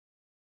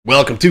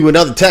Welcome to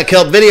another Tech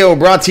Help video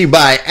brought to you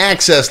by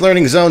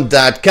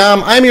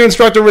AccessLearningZone.com. I'm your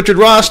instructor, Richard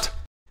Rost.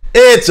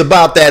 It's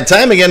about that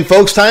time again,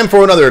 folks. Time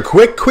for another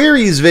Quick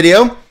Queries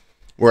video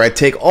where I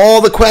take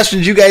all the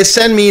questions you guys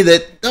send me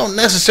that don't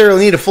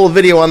necessarily need a full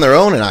video on their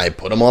own, and I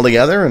put them all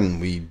together, and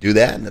we do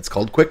that, and it's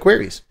called Quick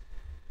Queries.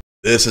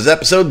 This is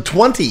episode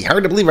 20.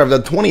 Hard to believe I've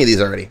done 20 of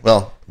these already.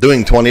 Well,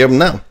 doing 20 of them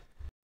now.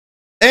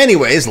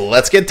 Anyways,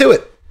 let's get to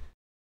it.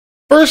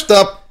 First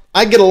up,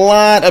 I get a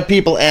lot of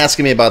people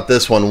asking me about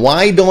this one.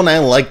 Why don't I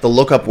like the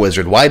lookup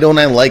wizard? Why don't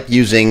I like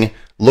using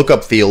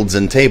lookup fields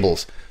and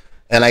tables?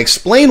 And I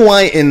explain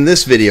why in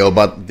this video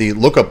about the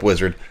lookup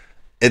wizard.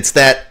 It's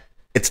that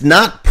it's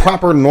not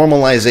proper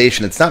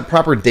normalization. It's not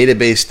proper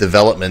database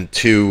development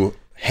to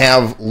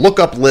have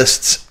lookup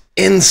lists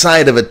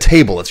inside of a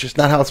table. It's just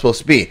not how it's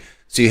supposed to be.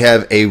 So you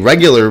have a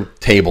regular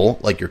table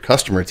like your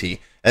customer T.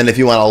 And if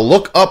you want to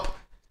look up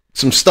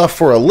some stuff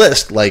for a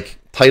list like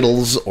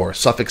titles or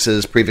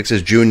suffixes,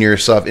 prefixes, junior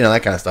stuff,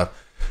 that kind of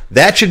stuff,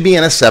 that should be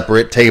in a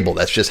separate table.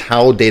 That's just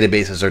how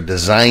databases are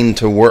designed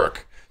to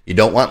work. You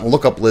don't want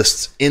lookup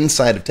lists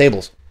inside of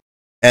tables.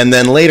 And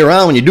then later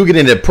on, when you do get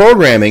into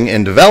programming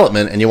and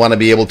development and you want to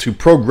be able to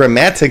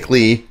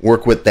programmatically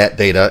work with that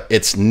data,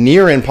 it's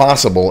near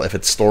impossible if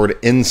it's stored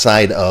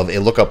inside of a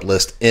lookup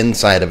list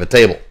inside of a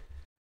table.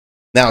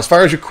 Now, as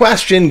far as your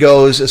question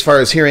goes, as far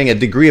as hearing a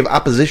degree of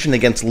opposition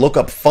against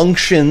lookup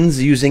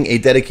functions using a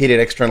dedicated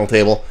external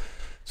table,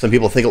 some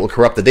people think it will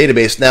corrupt the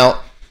database.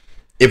 Now,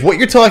 if what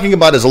you're talking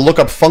about is a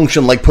lookup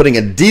function like putting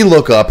a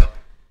Dlookup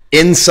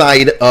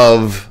inside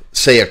of,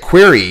 say, a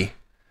query,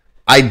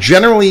 I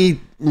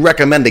generally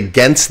recommend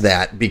against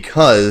that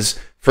because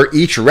for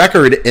each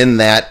record in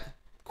that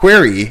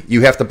query,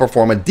 you have to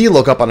perform a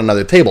Dlookup on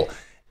another table.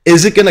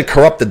 Is it going to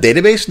corrupt the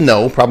database?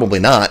 No, probably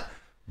not.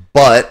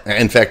 But,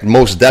 in fact,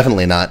 most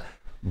definitely not.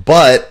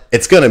 But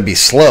it's going to be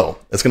slow.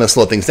 It's going to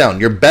slow things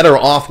down. You're better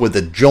off with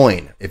a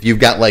join. If you've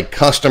got like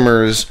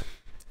customers,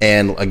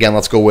 and again,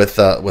 let's go with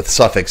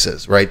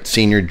suffixes, right?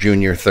 Senior,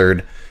 junior,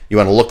 third. You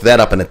want to look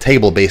that up in a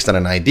table based on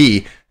an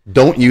ID.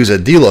 Don't use a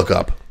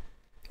Dlookup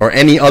or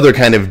any other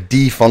kind of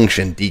D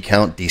function,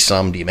 dcount,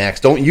 dsum, dmax.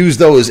 Don't use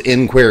those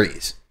in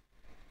queries.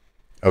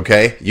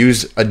 Okay?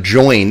 Use a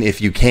join if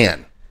you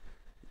can,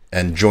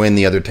 and join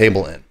the other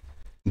table in.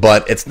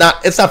 But it's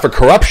not for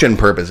corruption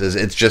purposes.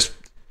 It's just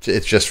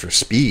for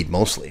speed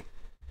mostly.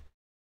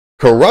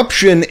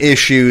 Corruption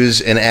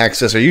issues in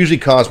Access are usually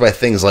caused by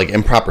things like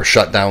improper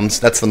shutdowns.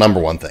 That's the number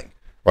one thing,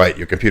 right?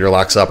 Your computer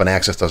locks up and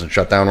Access doesn't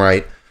shut down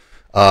right.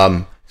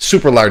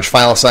 Super large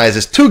file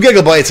sizes. 2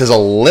 gigabytes is a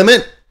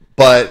limit,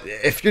 but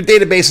if your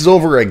database is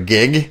over a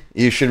gig,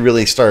 you should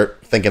really start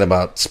thinking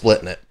about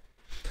splitting it.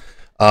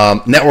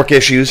 Network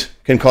issues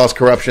can cause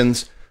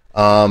corruptions.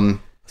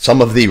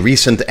 Some of the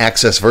recent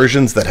Access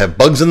versions that have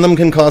bugs in them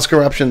can cause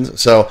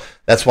corruptions. So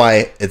that's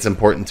why it's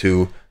important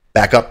to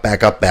back up.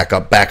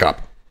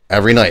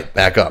 Every night,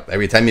 back up.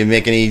 Every time you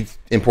make any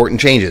important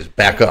changes,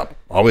 back up.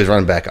 Always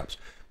run backups.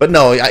 But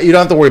no, you don't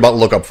have to worry about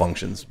lookup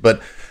functions.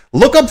 But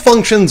lookup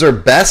functions are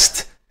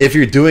best if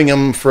you're doing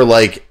them for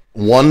like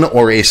one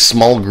or a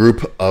small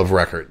group of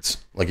records.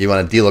 Like you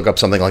want to Dlookup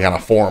something like on a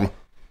form.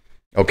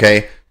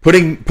 Okay?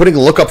 Putting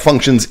lookup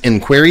functions in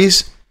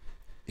queries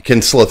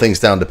can slow things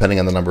down depending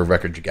on the number of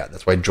records you got.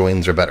 That's why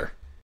joins are better.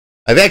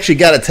 I've actually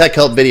got a Tech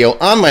Help video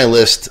on my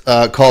list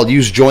called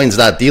Use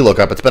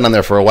Joins.Dlookup. It's been on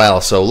there for a while,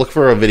 so look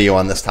for a video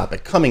on this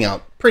topic coming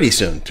out pretty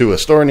soon to a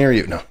store near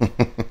you. No,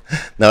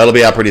 no, it'll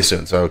be out pretty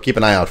soon, so keep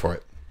an eye out for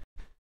it.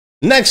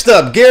 Next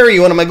up, Gary,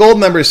 one of my gold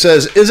members,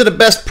 says, is it a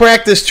best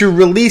practice to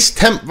release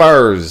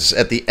tempvars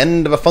at the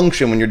end of a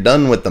function when you're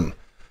done with them?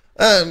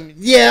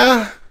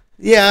 Yeah.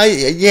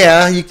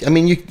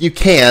 You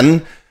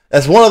can.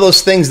 That's one of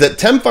those things that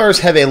tempvars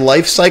have a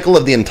life cycle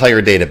of the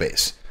entire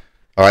database.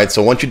 All right,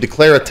 so once you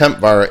declare a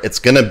tempvar, it's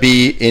going to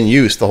be in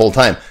use the whole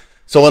time.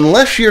 So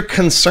unless you're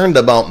concerned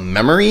about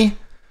memory,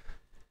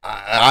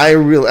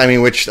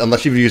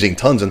 unless you're using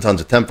tons and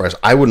tons of tempvars,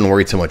 I wouldn't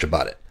worry too much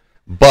about it.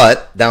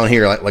 But down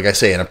here, like I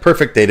say, in a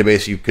perfect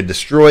database, you could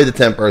destroy the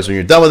tempvars when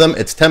you're done with them.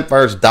 It's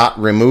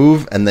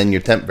tempvars.remove and then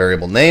your temp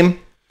variable name,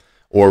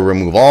 or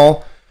remove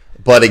all.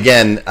 But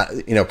again,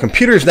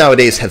 computers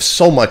nowadays have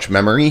so much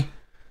memory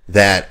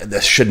that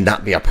this should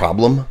not be a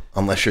problem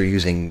unless you're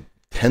using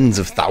tens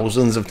of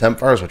thousands of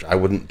tempvars, which I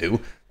wouldn't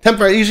do.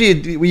 Tempvar,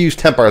 usually we use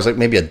tempvars, like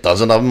maybe a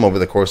dozen of them over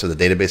the course of the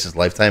database's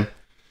lifetime.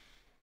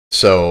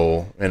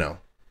 So,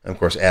 of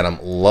course, Adam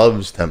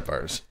loves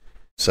tempvars.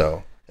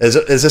 So, is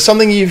this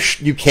something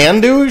you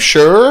can do?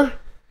 Sure.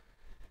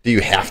 Do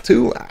you have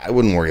to? I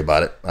wouldn't worry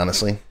about it,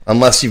 honestly,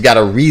 unless you've got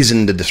a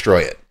reason to destroy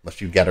it,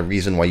 unless you've got a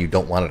reason why you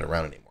don't want it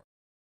around anymore.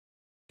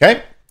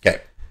 Okay?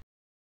 Okay.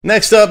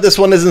 Next up, this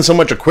one isn't so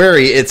much a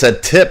query, it's a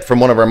tip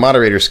from one of our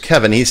moderators,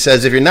 Kevin. He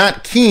says, if you're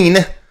not keen,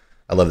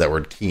 I love that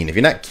word, keen. If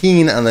you're not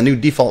keen on the new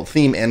default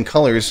theme and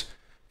colors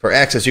for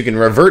Access, you can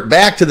revert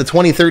back to the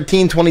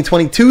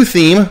 2013-2022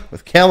 theme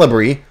with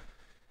Calibri.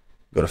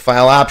 Go to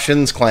File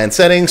Options, Client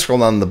Settings, scroll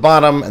down to the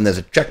bottom, and there's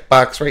a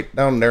checkbox right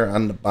down there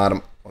on the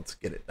bottom. Let's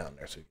get it down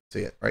there so you can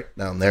see it right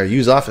down there.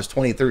 Use Office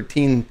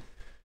 2013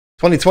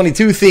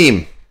 2022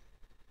 theme.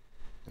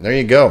 There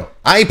you go.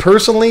 I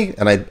personally,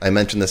 and I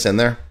mentioned this in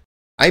there,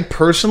 I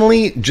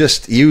personally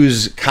just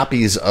use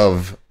copies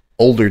of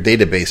older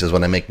databases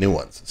when I make new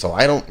ones. So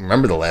I don't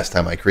remember the last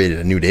time I created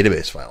a new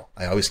database file.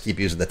 I always keep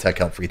using the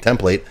TechHelp free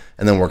template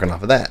and then working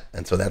off of that.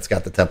 And so that's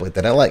got the template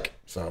that I like.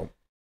 So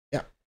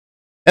yeah.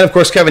 And of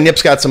course, Kevin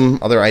Yip's got some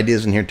other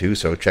ideas in here too.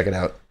 So check it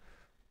out.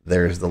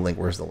 There's the link.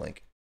 Where's the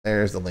link?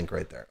 There's the link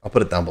right there. I'll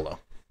put it down below.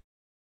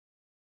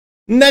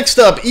 Next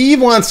up, Eve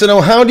wants to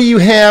know, how do you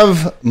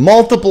have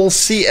multiple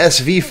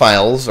CSV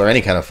files or any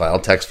kind of file,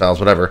 text files,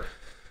 whatever,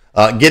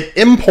 get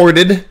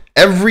imported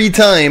every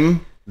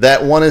time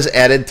that one is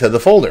added to the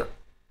folder?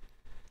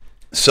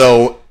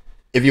 So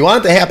if you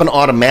want it to happen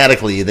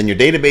automatically, then your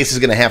database is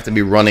going to have to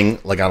be running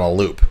like on a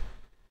loop,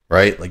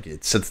 right? Like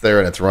it sits there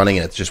and it's running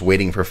and it's just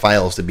waiting for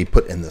files to be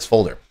put in this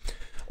folder.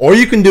 Or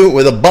you can do it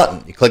with a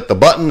button. You click the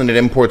button and it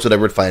imports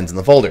whatever it finds in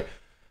the folder.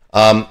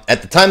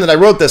 At the time that I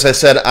wrote this, I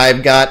said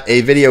I've got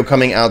a video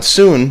coming out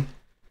soon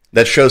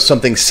that shows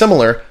something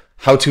similar,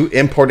 how to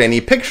import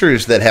any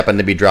pictures that happen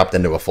to be dropped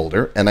into a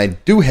folder. And I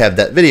do have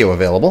that video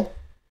available.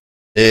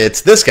 It's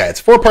this guy. It's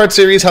a 4-part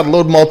series, how to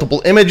load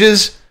multiple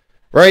images,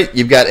 right?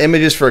 You've got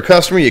images for a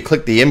customer. You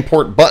click the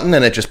import button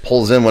and it just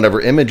pulls in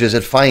whatever images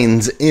it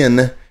finds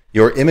in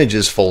your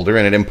images folder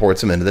and it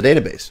imports them into the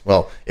database.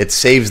 Well, it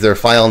saves their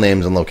file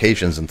names and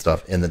locations and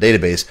stuff in the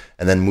database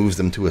and then moves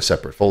them to a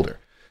separate folder.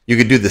 You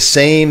could do the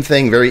same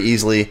thing very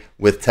easily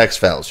with text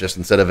files. Just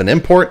instead of an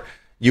import,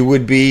 you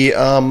would be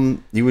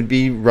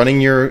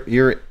running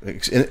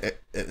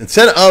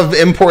instead of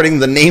importing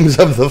the names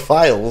of the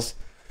files,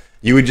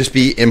 you would just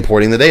be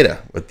importing the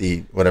data with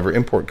the whatever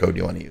import code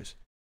you want to use.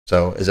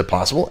 So is it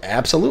possible?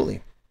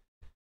 Absolutely.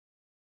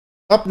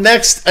 Up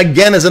next,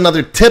 again, is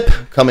another tip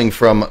coming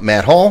from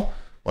Matt Hall,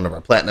 one of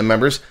our Platinum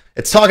members.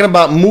 It's talking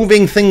about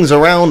moving things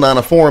around on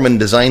a form in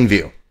design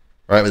view,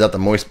 right? Without the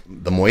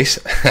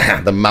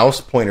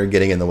mouse pointer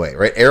getting in the way,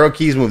 right? Arrow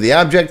keys move the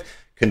object.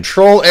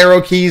 Control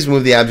arrow keys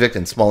move the object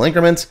in small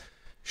increments.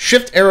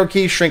 Shift arrow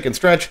keys shrink and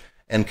stretch.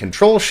 And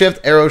Control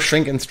Shift arrow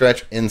shrink and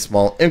stretch in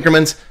small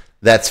increments.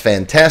 That's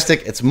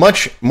fantastic. It's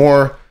much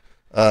more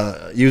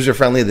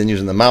user-friendly than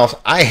using the mouse.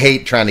 I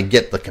hate trying to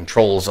get the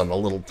controls on the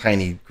little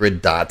tiny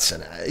grid dots.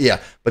 And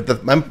yeah,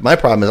 but my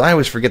problem is I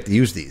always forget to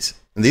use these.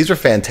 And these are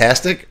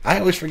fantastic. I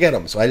always forget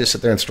them, so I just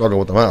sit there and struggle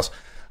with the mouse.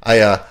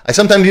 I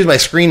sometimes use my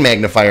screen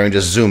magnifier and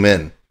just zoom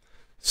in.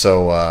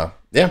 So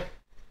yeah,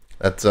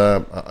 that's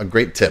a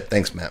great tip.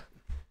 Thanks, Matt.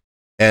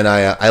 And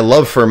I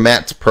love for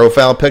Matt's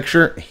profile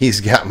picture,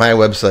 he's got my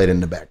website in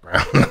the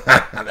background.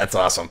 That's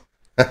awesome.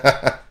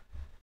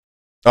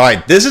 All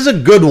right, this is a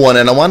good one,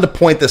 and I wanted to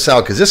point this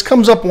out because this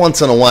comes up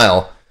once in a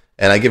while,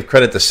 and I give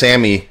credit to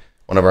Sammy,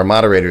 one of our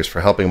moderators,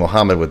 for helping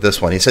Mohammed with this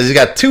one. He says he's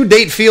got 2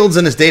 date fields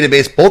in his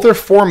database. Both are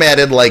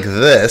formatted like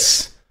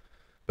this,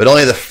 but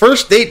only the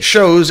first date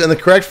shows in the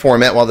correct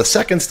format while the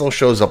second still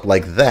shows up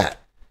like that.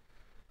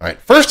 All right,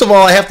 first of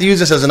all, I have to use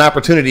this as an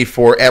opportunity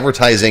for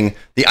advertising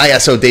the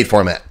ISO date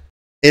format.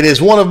 It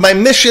is one of my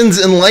missions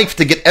in life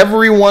to get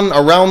everyone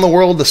around the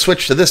world to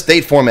switch to this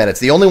date format. It's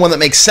the only one that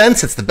makes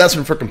sense. It's the best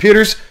one for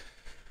computers.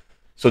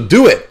 So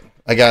do it.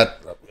 I got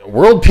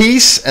world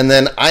peace and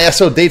then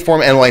ISO date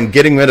format, and I'm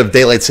getting rid of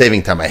daylight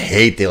saving time. I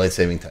hate daylight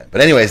saving time.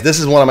 But anyways, this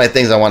is one of my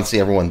things I want to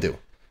see everyone do.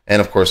 And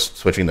of course,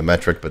 switching to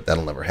metric, but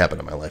that'll never happen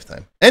in my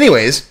lifetime.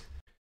 Anyways,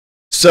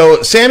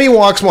 so Sammy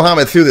walks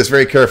Mohammed through this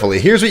very carefully.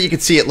 Here's what you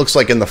can see it looks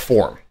like in the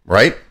form,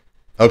 right?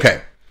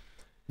 Okay.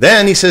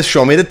 Then he says,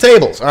 show me the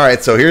tables. All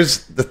right, so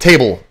here's the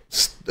table,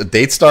 the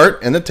date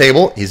start in the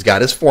table. He's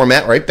got his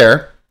format right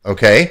there.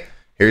 Okay.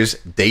 Here's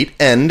date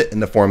end in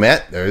the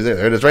format. There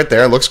it is right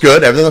there. Looks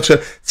good. Everything looks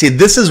good. See,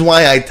 this is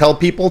why I tell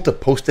people to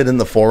post it in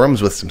the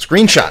forums with some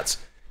screenshots,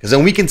 because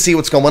then we can see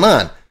what's going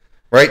on,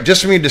 right?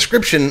 Just from your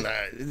description,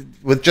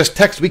 with just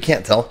text, we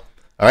can't tell.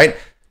 All right.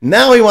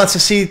 Now he wants to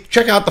see,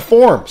 check out the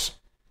forms.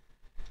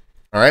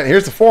 All right.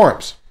 Here's the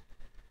forms.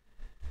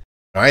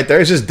 All right.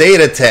 There's his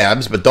data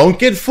tabs, but don't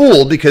get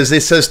fooled because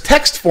it says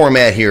text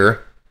format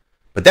here,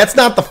 but that's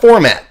not the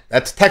format.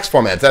 That's text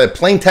format. It's either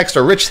plain text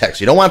or rich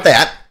text. You don't want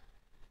that.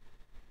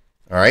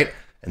 All right,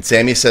 and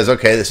Sammy says,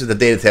 okay, this is the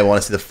data tab. I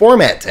want to see the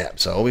format tab.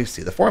 So we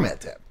see the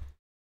format tab.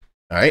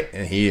 All right,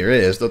 and here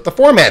it is, the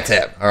format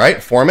tab. All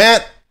right,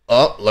 format.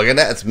 Oh, look at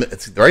that.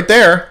 It's right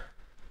there.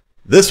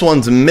 This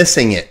one's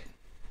missing it.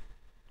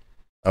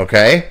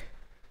 Okay,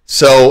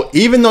 so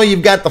even though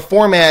you've got the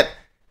format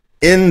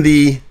in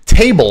the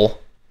table,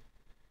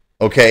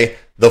 okay,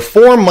 the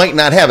form might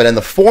not have it, and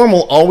the form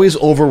will always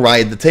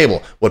override the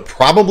table. What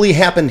probably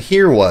happened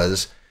here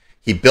was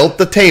he built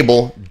the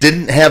table,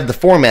 didn't have the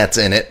formats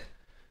in it,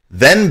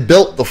 then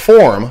built the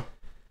form,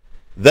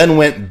 then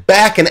went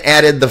back and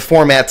added the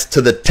formats to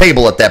the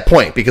table at that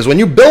point. Because when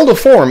you build a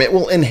form, it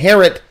will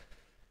inherit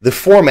the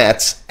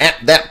formats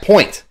at that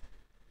point,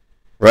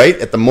 right?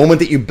 At the moment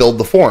that you build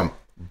the form.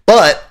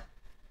 But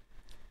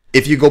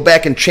if you go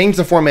back and change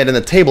the format in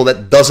the table,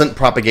 that doesn't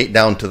propagate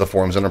down to the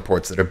forms and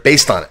reports that are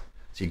based on it.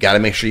 So you got to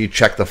make sure you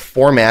check the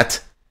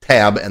format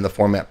tab and the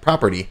format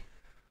property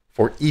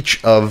for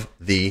each of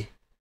the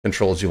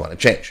controls you want to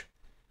change.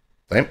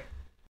 Okay?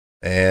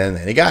 And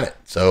then he got it.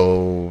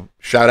 So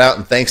shout out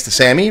and thanks to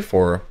Sammy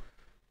for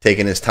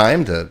taking his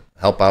time to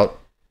help out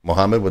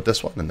Mohammed with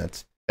this one. And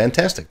that's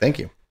fantastic. Thank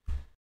you.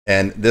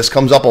 And this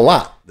comes up a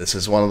lot. This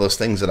is one of those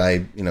things that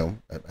I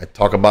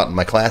talk about in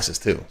my classes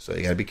too. So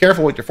you got to be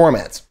careful with your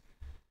formats.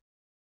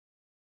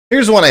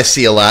 Here's one I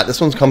see a lot.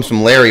 This one comes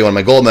from Larry, one of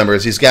my gold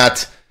members. He's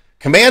got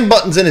command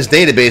buttons in his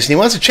database, and he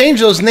wants to change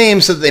those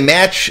names so that they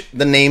match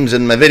the names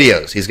in my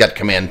videos. He's got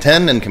command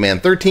 10 and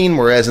command 13,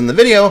 whereas in the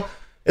video,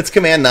 it's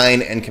command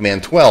 9 and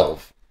command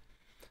 12.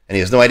 And he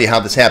has no idea how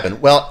this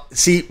happened. Well,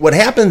 see, what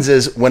happens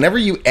is whenever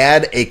you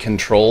add a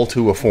control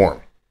to a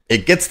form,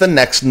 it gets the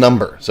next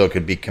number. So it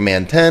could be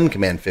command 10,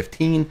 command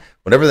 15,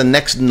 whatever the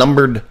next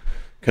numbered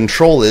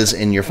control is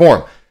in your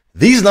form.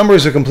 These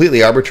numbers are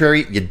completely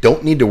arbitrary. You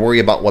don't need to worry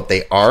about what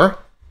they are.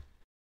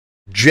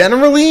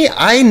 Generally,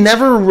 I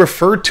never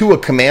refer to a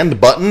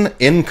command button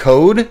in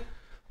code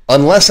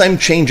unless I'm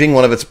changing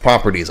one of its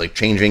properties, like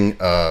changing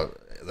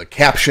the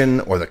caption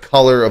or the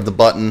color of the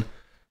button,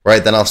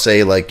 right? Then I'll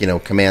say like,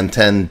 command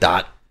 10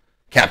 dot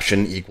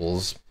caption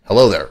equals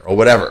hello there or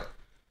whatever,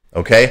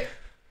 okay?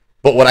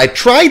 But what I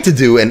tried to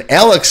do, and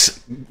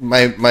Alex,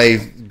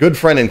 my good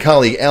friend and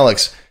colleague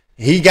Alex,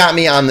 he got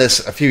me on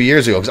this a few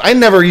years ago because I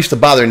never used to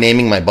bother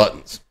naming my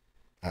buttons.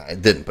 I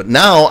didn't, but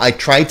now I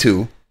try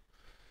to,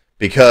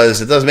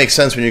 because it does make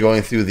sense when you're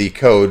going through the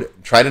code.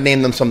 Try to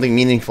name them something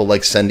meaningful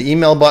like send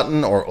email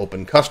button or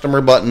open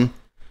customer button.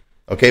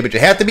 Okay, but you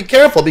have to be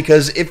careful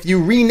because if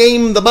you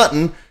rename the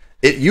button,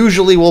 it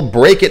usually will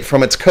break it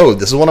from its code.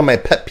 This is one of my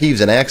pet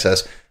peeves in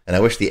Access, and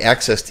I wish the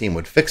Access team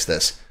would fix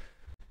this.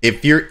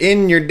 If you're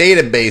in your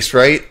database,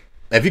 right,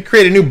 if you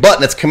create a new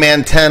button, it's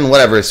command 10,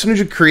 whatever. As soon as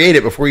you create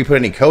it, before you put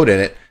any code in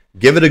it,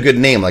 give it a good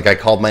name, like I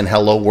called mine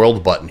Hello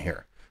World button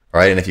here. All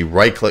right, and if you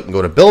right-click and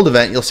go to Build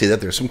Event, you'll see that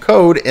there's some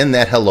code in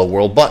that Hello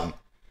World button.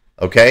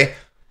 Okay?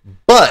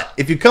 But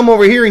if you come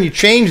over here and you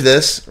change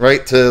this,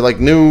 right, to like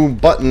new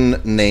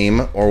button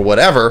name or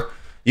whatever,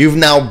 you've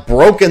now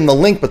broken the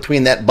link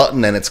between that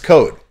button and its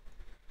code.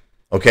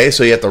 Okay,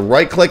 so you have to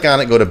right-click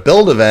on it, go to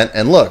Build Event,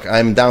 and look,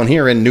 I'm down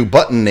here in new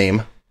button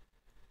name.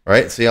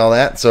 Right, see all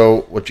that?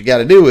 So what you got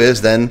to do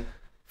is then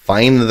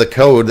find the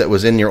code that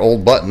was in your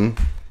old button,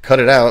 cut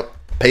it out,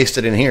 paste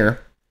it in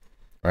here.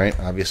 Right,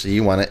 obviously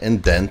you want to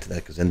indent that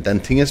because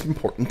indenting is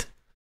important.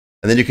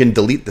 And then you can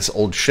delete this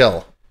old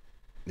shell,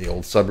 the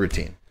old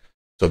subroutine.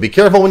 So be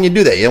careful when you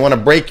do that. You don't want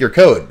to break your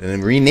code.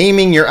 And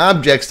renaming your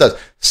objects does.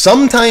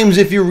 Sometimes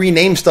if you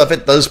rename stuff,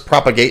 it does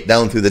propagate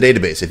down through the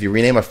database. If you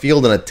rename a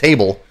field in a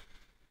table,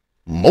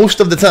 most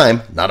of the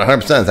time, not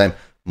 100% of the time,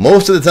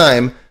 most of the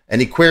time,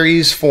 any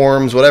queries,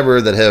 forms,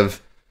 whatever that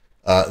have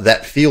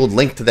that field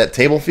linked to that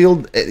table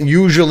field, it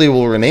usually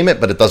will rename it,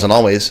 but it doesn't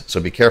always,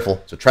 so be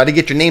careful. So try to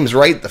get your names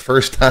right the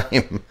first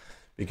time,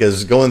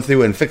 because going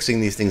through and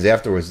fixing these things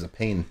afterwards is a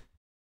pain.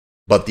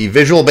 But the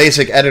Visual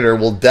Basic Editor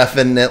will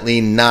definitely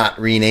not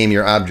rename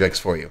your objects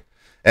for you.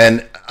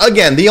 And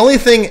again, the only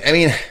thing, I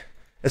mean,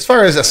 as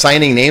far as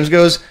assigning names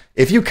goes,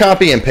 if you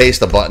copy and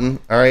paste a button,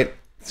 all right,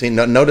 see,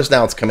 notice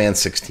now it's command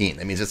 16.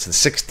 That means it's the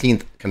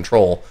 16th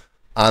control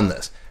on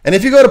this. And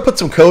if you go to put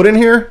some code in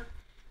here,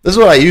 this is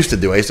what I used to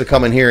do. I used to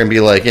come in here and be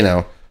like,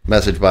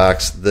 message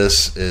box,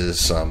 this is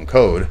some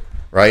code,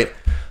 right?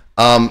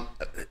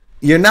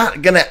 You're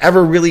not going to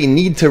ever really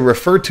need to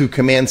refer to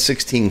command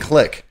 16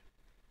 click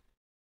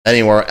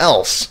anywhere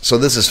else. So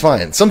this is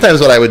fine. Sometimes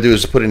what I would do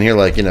is put in here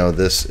like,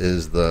 this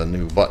is the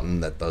new button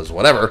that does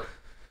whatever.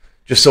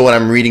 Just so when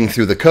I'm reading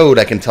through the code,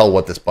 I can tell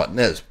what this button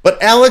is.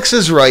 But Alex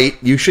is right.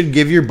 You should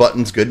give your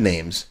buttons good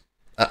names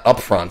up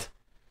front.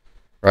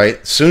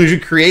 Right? As soon as you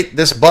create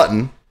this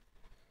button,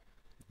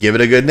 give it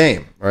a good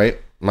name,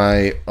 right?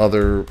 My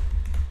other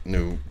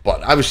new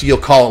button. Obviously, you'll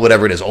call it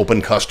whatever it is,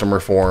 open customer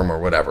form or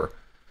whatever.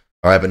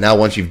 All right, but now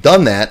once you've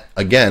done that,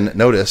 again,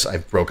 notice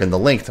I've broken the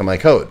link to my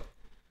code.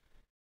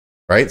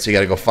 Right? So you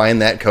got to go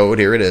find that code.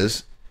 Here it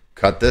is.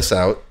 Cut this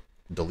out.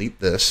 Delete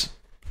this.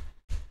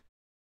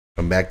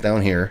 Come back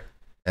down here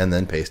and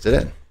then paste it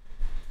in.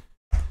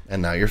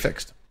 And now you're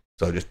fixed.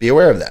 So just be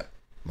aware of that.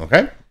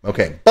 Okay?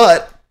 Okay.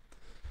 But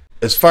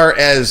as far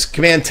as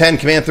command 10,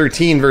 command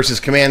 13 versus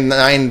command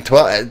 9,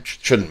 12, it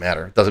shouldn't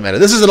matter. It doesn't matter.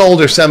 This is an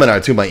older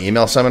seminar too, my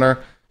email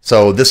seminar.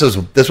 So this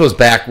was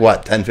back,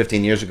 what, 10,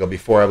 15 years ago,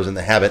 before I was in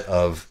the habit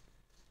of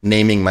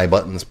naming my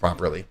buttons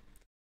properly.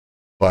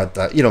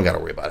 But you don't got to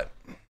worry about it.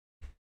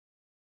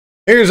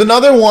 Here's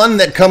another one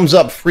that comes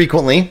up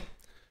frequently.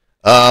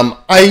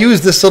 I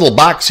use this little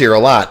box here a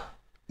lot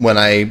when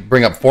I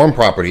bring up form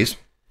properties.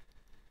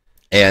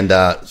 And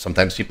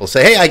sometimes people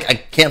say, hey, I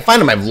can't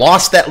find them. I've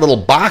lost that little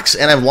box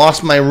and I've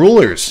lost my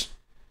rulers.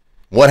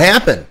 What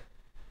happened?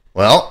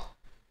 Well,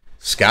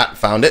 Scott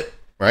found it,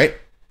 right?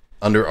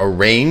 Under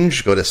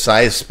Arrange, go to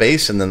Size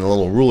Space, and then the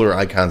little ruler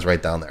icon's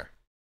right down there.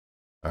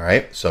 All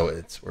right,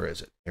 so where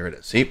is it? Here it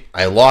is. See,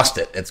 I lost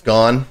it. It's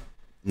gone.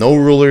 No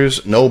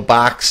rulers, no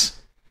box.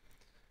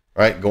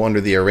 All right, go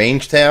under the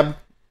Arrange tab,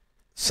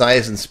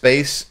 Size and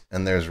Space,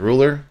 and there's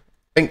Ruler,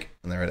 pink,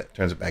 and there it is.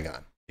 Turns it back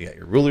on. You got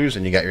your rulers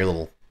and you got your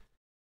little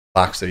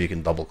box there you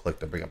can double click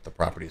to bring up the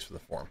properties for the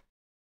form.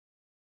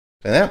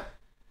 See that?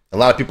 A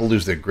lot of people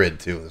lose their grid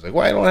too. It's like,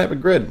 why don't I have a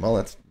grid? Well,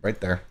 that's right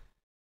there.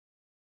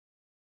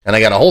 And I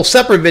got a whole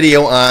separate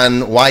video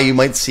on why you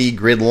might see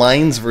grid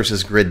lines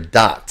versus grid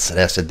dots. It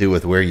has to do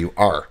with where you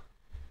are.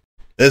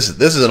 This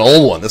is an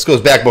old one. This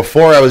goes back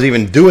before I was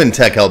even doing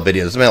tech help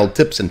videos. This is my old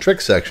tips and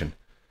tricks section.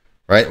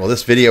 Right? Well,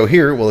 this video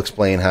here will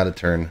explain how to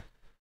turn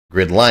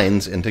grid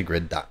lines into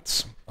grid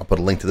dots. I'll put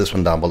a link to this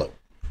one down below.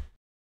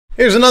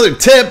 Here's another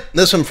tip.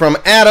 This one from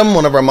Adam,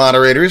 one of our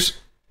moderators.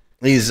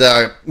 He's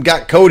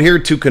got code here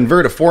to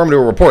convert a form to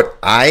a report.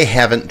 I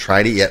haven't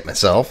tried it yet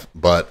myself,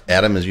 but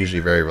Adam is usually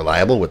very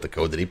reliable with the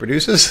code that he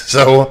produces.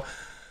 So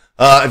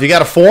if you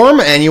got a form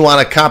and you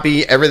want to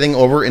copy everything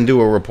over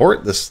into a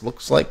report, this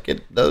looks like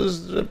it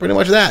does pretty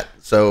much that.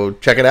 So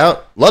check it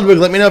out. Ludwig,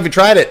 let me know if you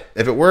tried it,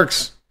 if it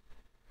works.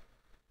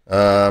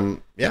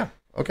 Yeah,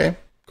 okay,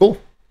 cool.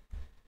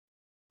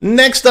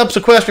 Next up's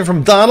a question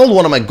from Donald,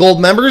 one of my gold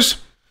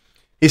members.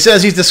 He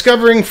says he's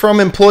discovering from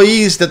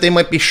employees that they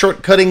might be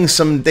shortcutting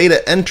some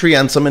data entry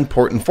on some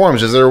important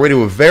forms. Is there a way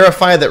to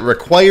verify that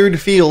required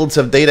fields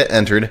have data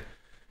entered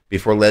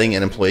before letting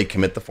an employee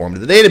commit the form to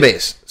the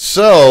database?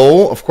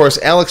 So, of course,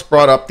 Alex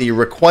brought up the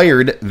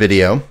required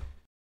video,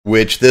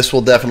 which this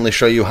will definitely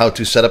show you how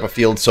to set up a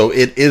field so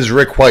it is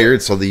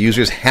required, so the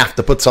users have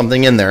to put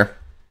something in there.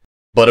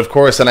 But of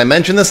course, and I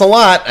mentioned this a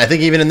lot, I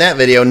think even in that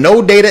video,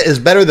 no data is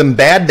better than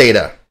bad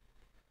data.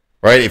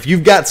 Right? If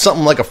you've got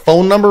something like a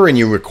phone number and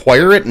you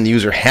require it and the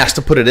user has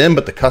to put it in,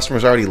 but the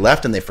customer's already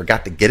left and they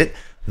forgot to get it,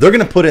 they're going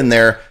to put in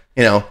there,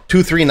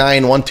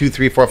 239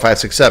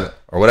 1234567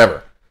 or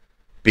whatever,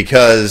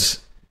 because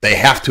they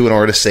have to in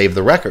order to save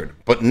the record.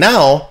 But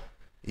now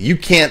you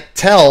can't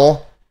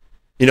tell,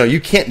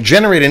 you can't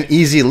generate an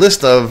easy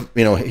list of,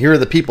 here are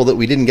the people that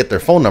we didn't get their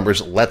phone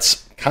numbers.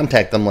 Let's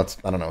contact them. Let's,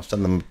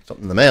 send them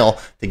something in the mail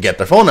to get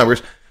their phone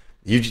numbers.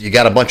 You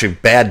got a bunch of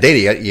bad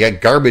data. You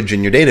got garbage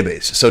in your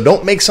database. So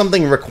don't make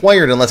something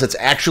required unless it's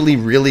actually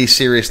really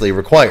seriously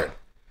required.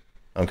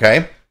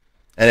 Okay?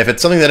 And if it's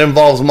something that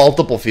involves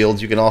multiple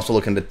fields, you can also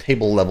look into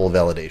table level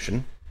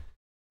validation.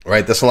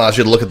 Right? This allows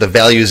you to look at the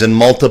values in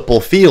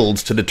multiple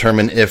fields to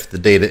determine if the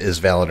data is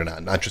valid or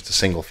not just a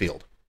single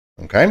field.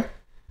 Okay?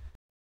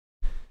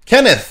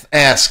 Kenneth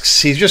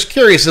asks, he's just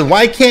curious,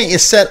 why can't you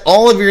set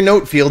all of your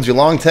note fields, your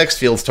long text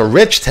fields, to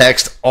rich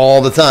text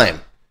all the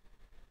time?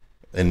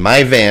 In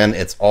my van,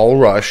 it's all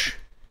rush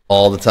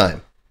all the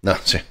time. No,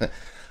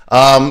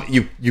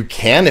 you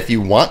can if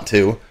you want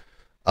to.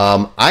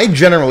 I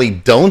generally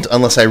don't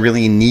unless I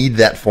really need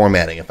that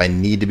formatting. If I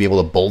need to be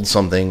able to bold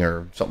something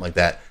or something like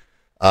that.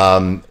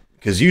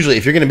 Because usually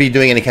if you're going to be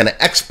doing any kind of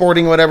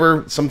exporting or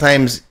whatever,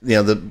 sometimes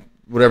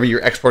whatever you're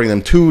exporting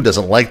them to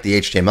doesn't like the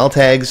HTML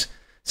tags.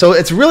 So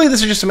this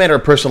is just a matter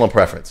of personal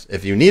preference.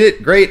 If you need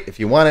it, great. If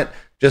you want it,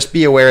 just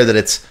be aware that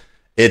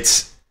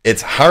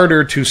it's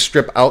harder to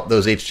strip out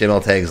those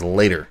HTML tags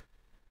later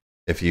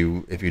if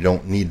you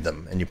don't need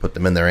them and you put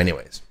them in there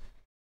anyways.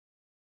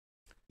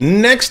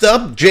 Next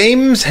up,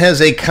 James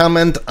has a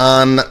comment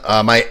on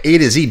my A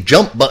to Z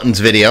jump buttons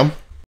video.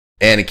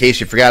 And in case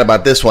you forgot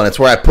about this one, it's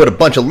where I put a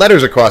bunch of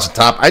letters across the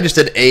top. I just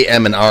did A,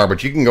 M, and R,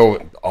 but you can go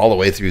all the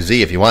way through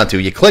Z if you want to.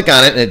 You click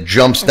on it and it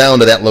jumps down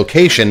to that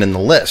location in the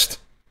list.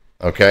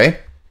 Okay?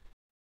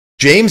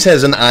 James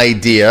has an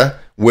idea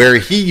where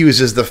he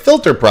uses the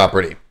filter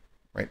property.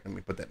 Right, let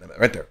me put that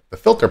right there. The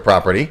filter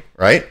property,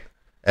 right,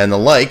 and the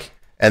like,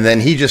 and then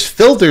he just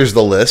filters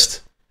the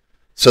list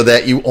so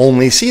that you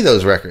only see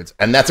those records.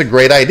 And that's a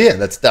great idea.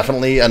 That's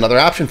definitely another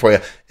option for you,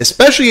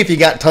 especially if you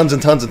got tons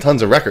and tons and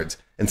tons of records.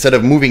 Instead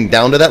of moving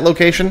down to that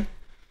location,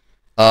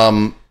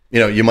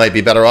 you might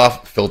be better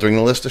off filtering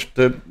the list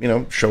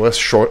to show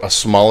a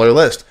smaller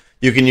list.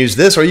 You can use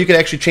this, or you can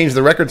actually change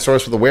the record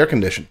source with the where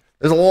condition.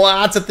 There's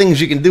lots of things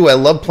you can do. I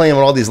love playing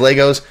with all these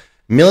Legos.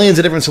 Millions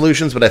of different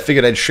solutions, but I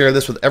figured I'd share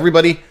this with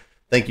everybody.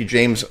 Thank you,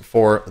 James,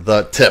 for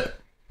the tip.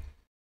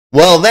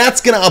 Well,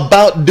 that's going to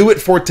about do it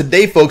for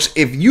today, folks.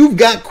 If you've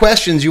got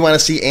questions you want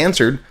to see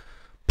answered,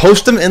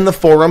 post them in the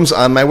forums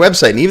on my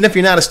website. And even if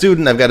you're not a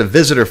student, I've got a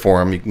visitor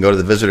forum. You can go to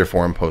the visitor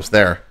forum, post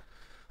there.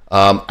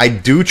 I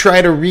do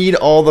try to read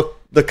all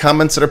the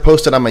comments that are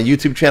posted on my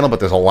YouTube channel, but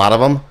there's a lot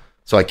of them,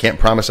 so I can't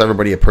promise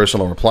everybody a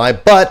personal reply.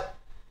 But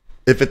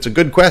if it's a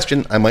good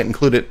question, I might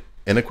include it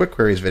in a quick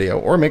queries video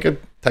or make a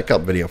tech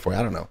help video for you.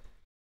 I don't know.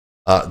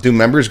 Do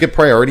members get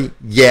priority?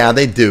 Yeah,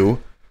 they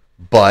do.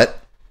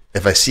 But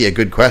if I see a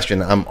good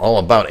question, I'm all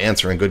about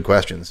answering good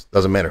questions.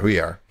 Doesn't matter who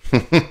you are.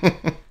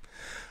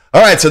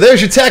 All right, so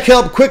there's your Tech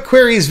Help Quick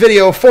Queries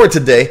video for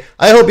today.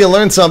 I hope you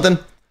learned something.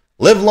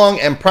 Live long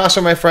and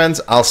prosper, my friends.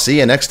 I'll see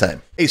you next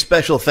time. A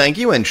special thank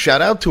you and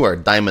shout out to our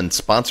diamond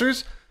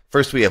sponsors.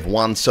 First, we have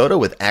Juan Soto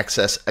with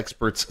Access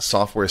Experts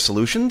Software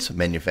Solutions,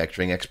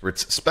 manufacturing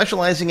experts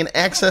specializing in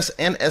Access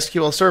and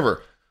SQL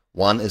Server.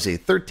 Juan is a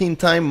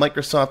 13-time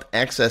Microsoft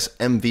Access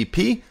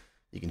MVP.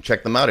 You can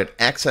check them out at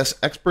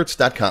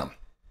accessexperts.com.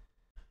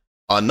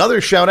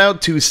 Another shout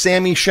out to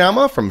Sammy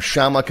Shama from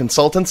Shama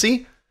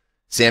Consultancy.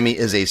 Sammy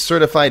is a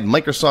certified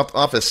Microsoft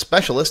Office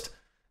specialist.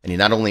 and he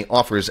not only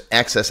offers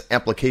Access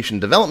application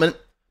development,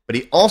 but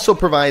he also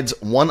provides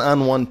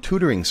one-on-one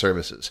tutoring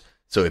services.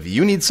 So if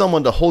you need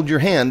someone to hold your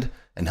hand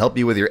and help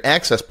you with your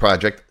Access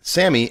project,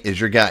 Sammy is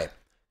your guy.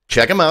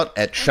 Check him out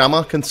at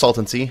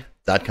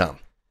shamaconsultancy.com.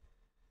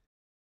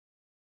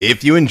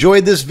 If you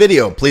enjoyed this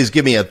video, please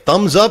give me a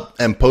thumbs up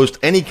and post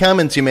any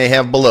comments you may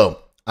have below.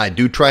 I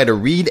do try to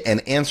read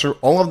and answer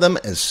all of them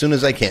as soon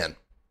as I can.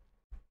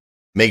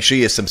 Make sure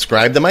you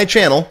subscribe to my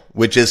channel,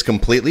 which is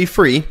completely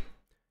free.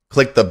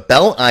 Click the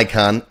bell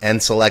icon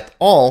and select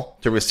all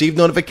to receive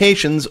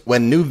notifications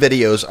when new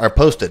videos are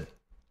posted.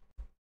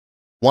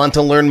 Want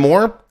to learn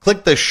more?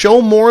 Click the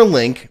Show More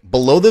link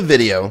below the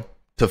video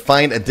to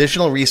find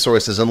additional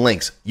resources and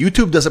links.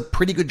 YouTube does a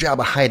pretty good job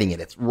of hiding it.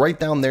 It's right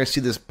down there.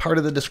 See this part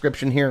of the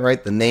description here,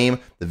 right? The name,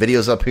 the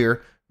video's up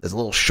here. There's a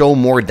little Show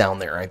More down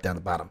there, right down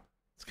the bottom.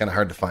 It's kind of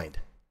hard to find.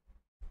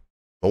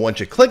 But once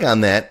you click on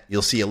that,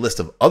 you'll see a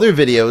list of other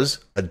videos,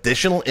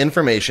 additional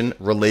information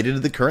related to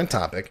the current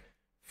topic,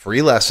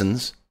 free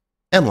lessons,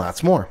 and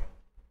lots more.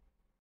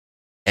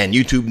 And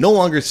YouTube no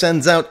longer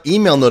sends out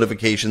email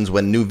notifications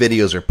when new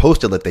videos are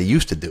posted like they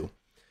used to do.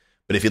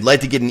 But if you'd like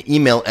to get an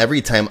email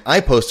every time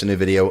I post a new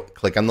video,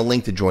 click on the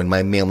link to join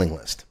my mailing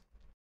list.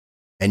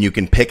 And you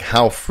can pick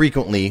how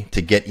frequently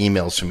to get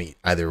emails from me,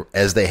 either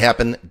as they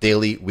happen,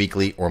 daily,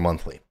 weekly, or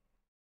monthly.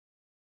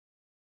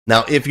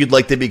 Now, if you'd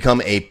like to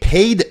become a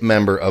paid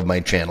member of my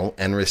channel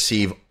and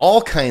receive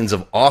all kinds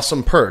of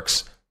awesome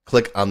perks,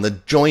 click on the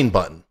Join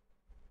button.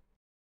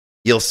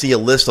 You'll see a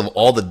list of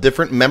all the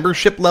different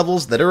membership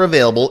levels that are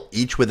available,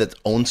 each with its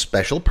own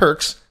special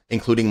perks,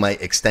 including my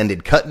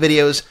extended cut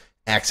videos,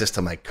 access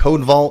to my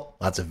code vault,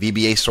 lots of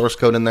VBA source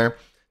code in there,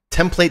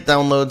 template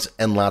downloads,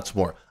 and lots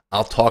more.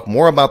 I'll talk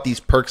more about these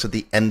perks at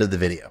the end of the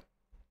video.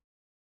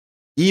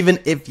 Even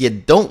if you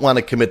don't want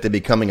to commit to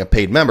becoming a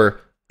paid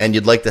member and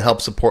you'd like to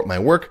help support my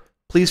work,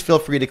 please feel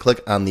free to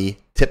click on the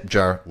tip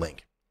jar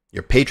link.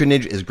 Your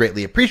patronage is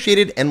greatly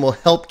appreciated and will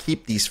help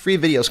keep these free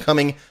videos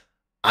coming.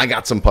 I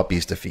got some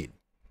puppies to feed.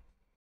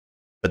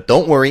 But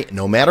don't worry,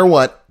 no matter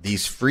what,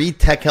 these free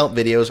tech help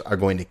videos are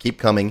going to keep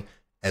coming.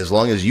 As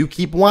long as you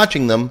keep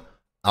watching them,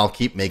 I'll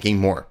keep making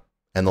more,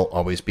 and they'll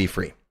always be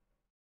free.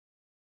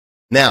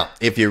 Now,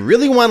 if you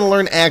really want to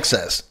learn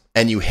Access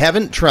and you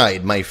haven't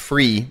tried my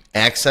free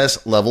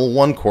Access Level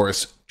 1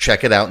 course,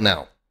 check it out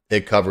now.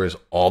 It covers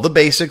all the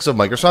basics of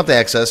Microsoft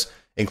Access,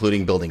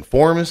 including building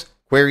forms,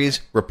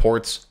 queries,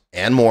 reports,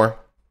 and more.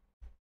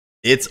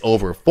 It's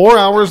over 4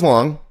 hours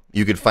long.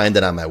 You can find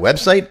it on my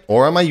website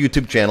or on my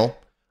YouTube channel.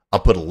 I'll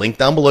put a link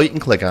down below you can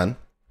click on.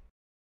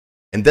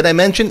 And did I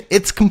mention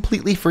it's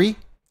completely free?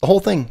 The whole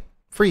thing,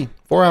 free,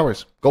 4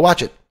 hours. Go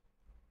watch it.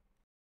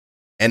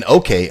 And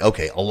okay,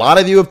 a lot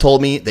of you have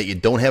told me that you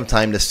don't have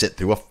time to sit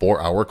through a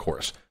 4-hour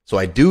course. So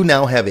I do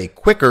now have a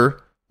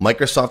quicker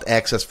Microsoft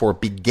Access for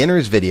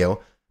Beginners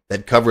video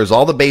that covers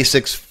all the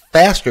basics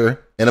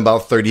faster in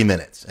about 30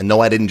 minutes. And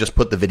no, I didn't just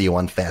put the video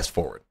on fast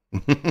forward.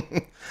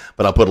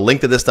 But I'll put a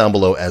link to this down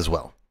below as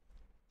well.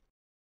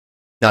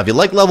 Now, if you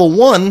like level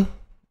 1,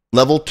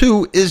 level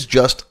 2 is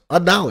just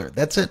 $1.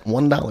 That's it,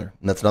 $1. And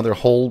that's another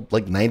whole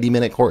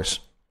 90-minute course.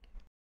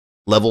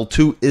 Level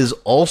 2 is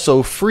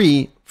also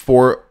free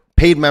for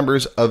paid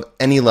members of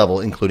any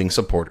level, including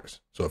supporters.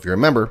 So if you're a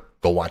member,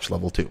 go watch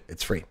level 2.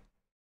 It's free.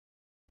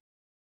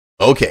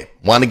 Okay,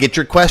 want to get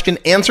your question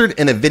answered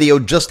in a video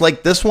just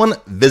like this one?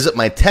 Visit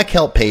my Tech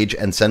Help page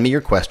and send me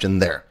your question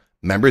there.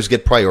 Members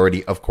get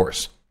priority, of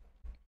course.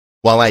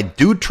 While I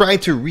do try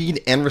to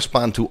read and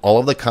respond to all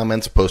of the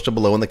comments posted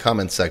below in the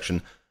comments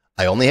section,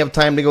 I only have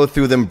time to go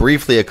through them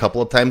briefly a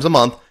couple of times a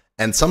month,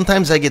 and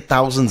sometimes I get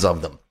thousands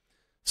of them.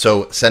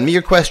 So send me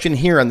your question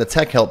here on the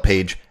Tech Help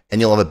page, and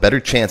you'll have a better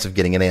chance of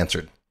getting it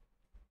answered.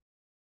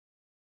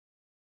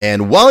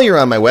 And while you're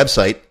on my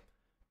website,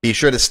 be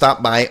sure to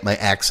stop by my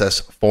Access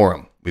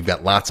forum. We've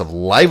got lots of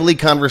lively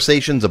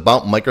conversations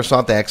about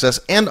Microsoft Access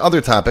and other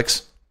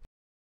topics.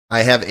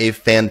 I have a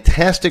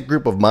fantastic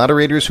group of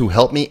moderators who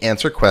help me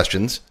answer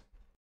questions.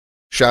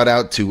 Shout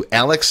out to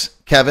Alex,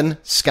 Kevin,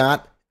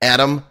 Scott,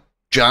 Adam,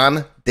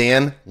 John,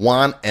 Dan,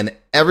 Juan, and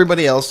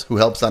everybody else who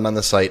helps out on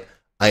the site.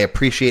 I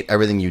appreciate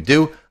everything you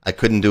do. I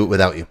couldn't do it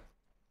without you.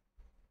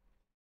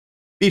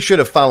 Be sure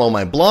to follow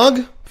my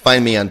blog,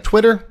 find me on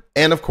Twitter,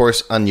 and of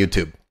course on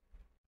YouTube.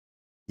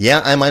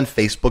 Yeah, I'm on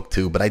Facebook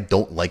too, but I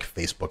don't like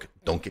Facebook.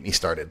 Don't get me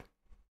started.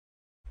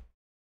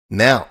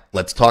 Now,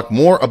 let's talk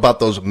more about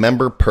those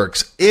member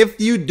perks if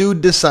you do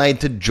decide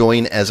to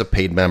join as a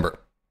paid member.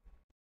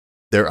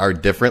 There are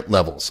different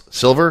levels: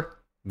 Silver,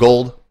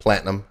 Gold,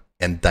 Platinum,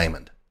 and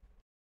Diamond.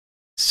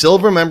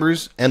 Silver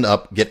members and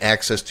up get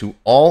access to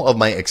all of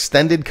my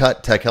extended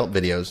cut Tech Help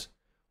videos,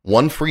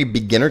 one free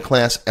beginner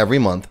class every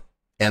month,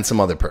 and some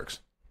other perks.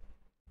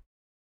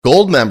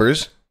 Gold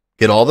members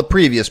get all the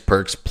previous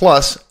perks,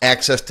 plus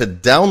access to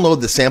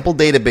download the sample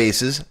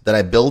databases that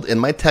I build in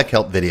my Tech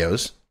Help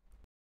videos,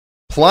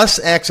 plus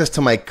access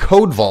to my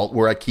code vault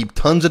where I keep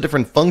tons of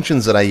different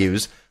functions that I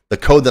use, the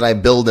code that I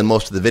build in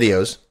most of the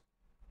videos.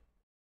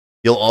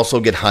 You'll also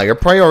get higher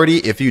priority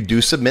if you do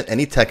submit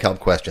any Tech Help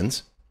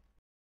questions.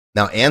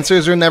 Now,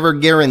 answers are never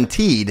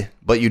guaranteed,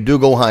 but you do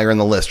go higher in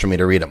the list for me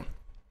to read them.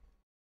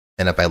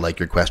 And if I like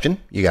your question,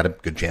 you got a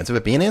good chance of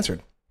it being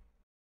answered.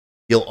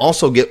 You'll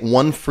also get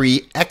one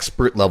free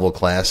expert level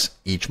class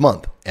each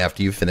month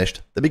after you've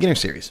finished the beginner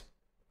series.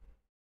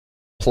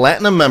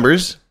 Platinum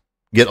members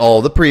get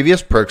all the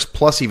previous perks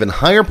plus even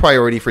higher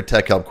priority for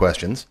tech help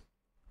questions.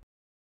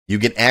 You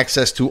get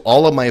access to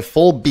all of my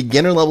full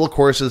beginner level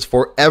courses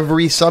for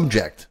every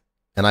subject.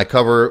 And I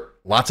cover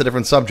lots of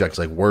different subjects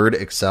like Word,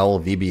 Excel,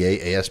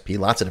 VBA, ASP,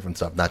 lots of different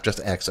stuff, not just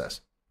Access.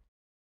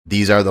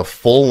 These are the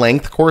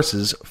full-length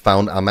courses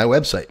found on my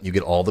website. You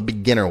get all the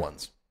beginner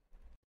ones.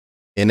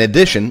 In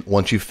addition,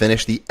 once you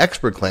finish the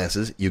expert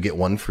classes, you get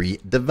one free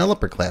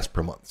developer class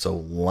per month. So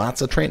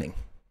lots of training.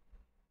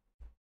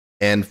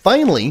 And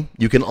finally,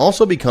 you can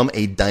also become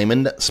a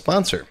Diamond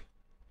sponsor.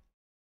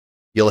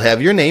 You'll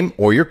have your name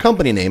or your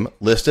company name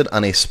listed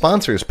on a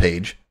sponsors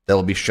page that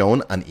will be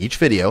shown on each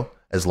video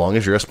as long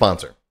as you're a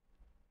sponsor.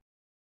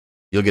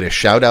 You'll get a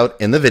shout out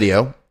in the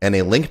video and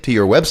a link to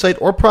your website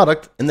or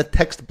product in the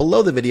text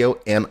below the video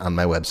and on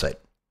my website.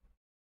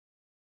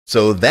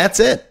 So that's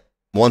it.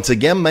 Once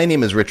again, my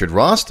name is Richard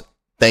Rost.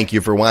 Thank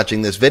you for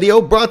watching this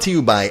video brought to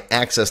you by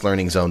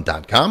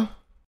accesslearningzone.com.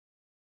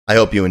 I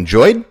hope you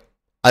enjoyed.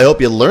 I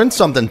hope you learned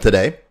something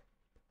today.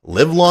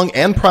 Live long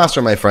and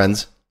prosper, my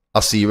friends.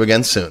 I'll see you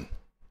again soon.